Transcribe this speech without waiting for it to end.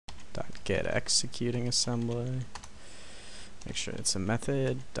get executing assembly. Make sure it's a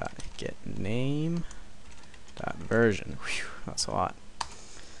method dot get name dot version. Whew, that's a lot.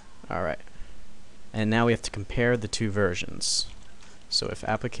 Alright. And now we have to compare the two versions. So if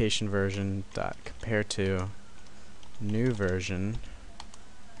application version dot compare to new version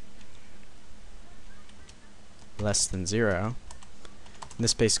less than 0, and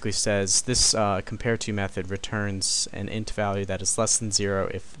this basically says this compare to method returns an int value that is less than 0.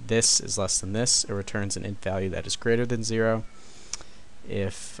 If this is less than this, it returns an int value that is greater than 0.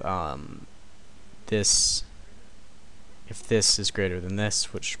 If this is greater than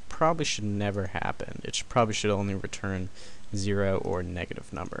this, which probably should never happen. It probably should only return 0 or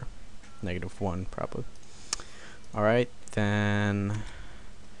negative number. -1 probably. Alright, then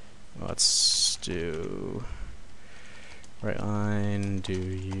let's do right line, do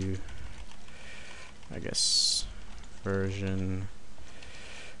you, I guess, version,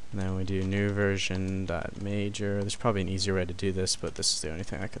 and then we do new version dot major. There's probably an easier way to do this, but this is the only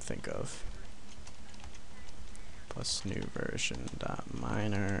thing I could think of. Plus new version dot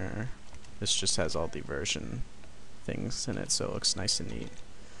minor. This just has all the version things in it, so it looks nice and neat.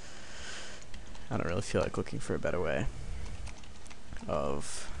 I don't really feel like looking for a better way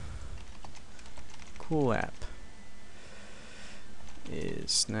of cool app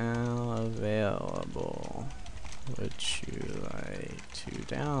is now available. Would you like to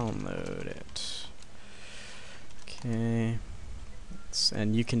download it? Okay.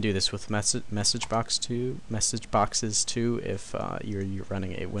 And you can do this with message boxes too if you're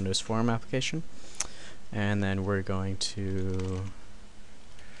running a Windows Forum application. And then we're going to,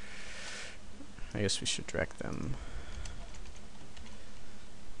 I guess we should direct them.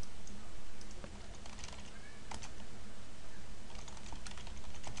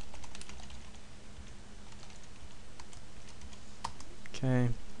 Okay,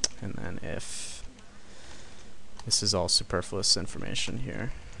 and then if this is all superfluous information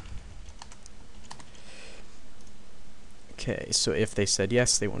here. Okay, so if they said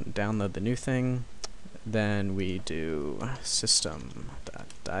yes, they want to download the new thing, then we do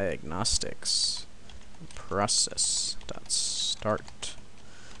system.diagnostics process.start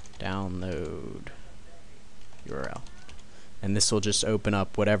download URL. And this will just open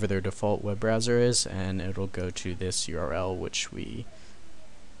up whatever their default web browser is, and it'll go to this URL which we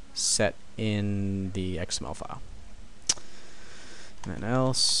set in the XML file. And then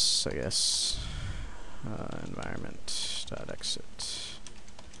else, I guess, environment.exit.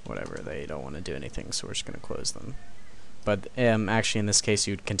 Whatever, they don't want to do anything, so we're just going to close them. But actually in this case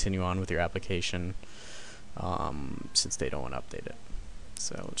you'd continue on with your application since they don't want to update it.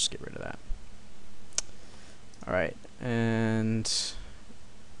 So we'll just get rid of that. Alright, and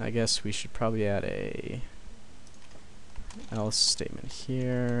I guess we should probably add a else statement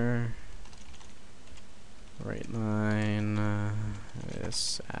here. Right line,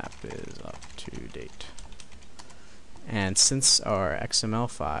 this app is up to date. And since our XML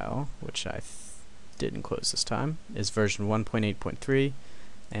file, which I didn't close this time, is version 1.8.3,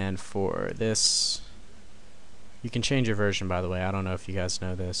 and for this, you can change your version, by the way. I don't know if you guys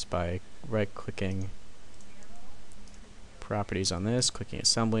know this, by right-clicking properties on this, clicking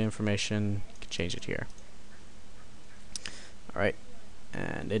assembly information, you can change it here. Alright,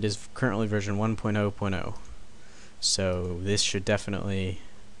 and it is currently version 1.0.0, so this should definitely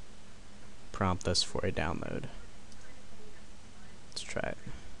prompt us for a download. Let's try it.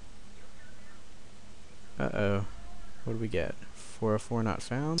 Uh-oh. What do we get? 404 not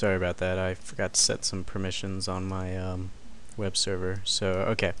found? Sorry about that. I forgot to set some permissions on my web server. So,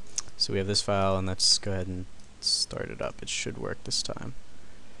 okay. So we have this file, and let's go ahead and start it up. It should work this time.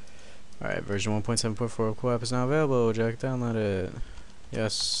 Alright, version 1.7.4 Cool App is now available. Would you like to download it?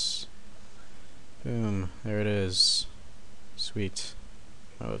 Yes. Boom. There it is. Sweet.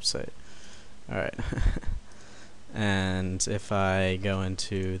 My website. Alright. And if I go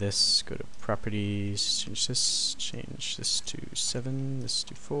into this, go to properties, change this to 7, this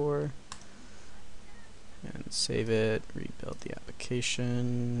to 4, and save it, rebuild the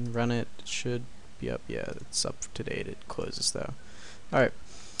application, run it, it should be up, yeah, it's up to date, it closes though. Alright,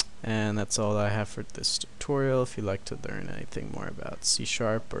 and that's all I have for this tutorial. If you'd like to learn anything more about C#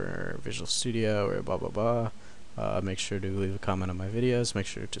 or Visual Studio or blah blah blah, make sure to leave a comment on my videos, make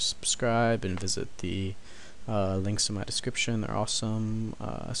sure to subscribe, and visit the links in my description. They're awesome.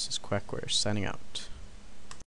 This is Quackware signing out.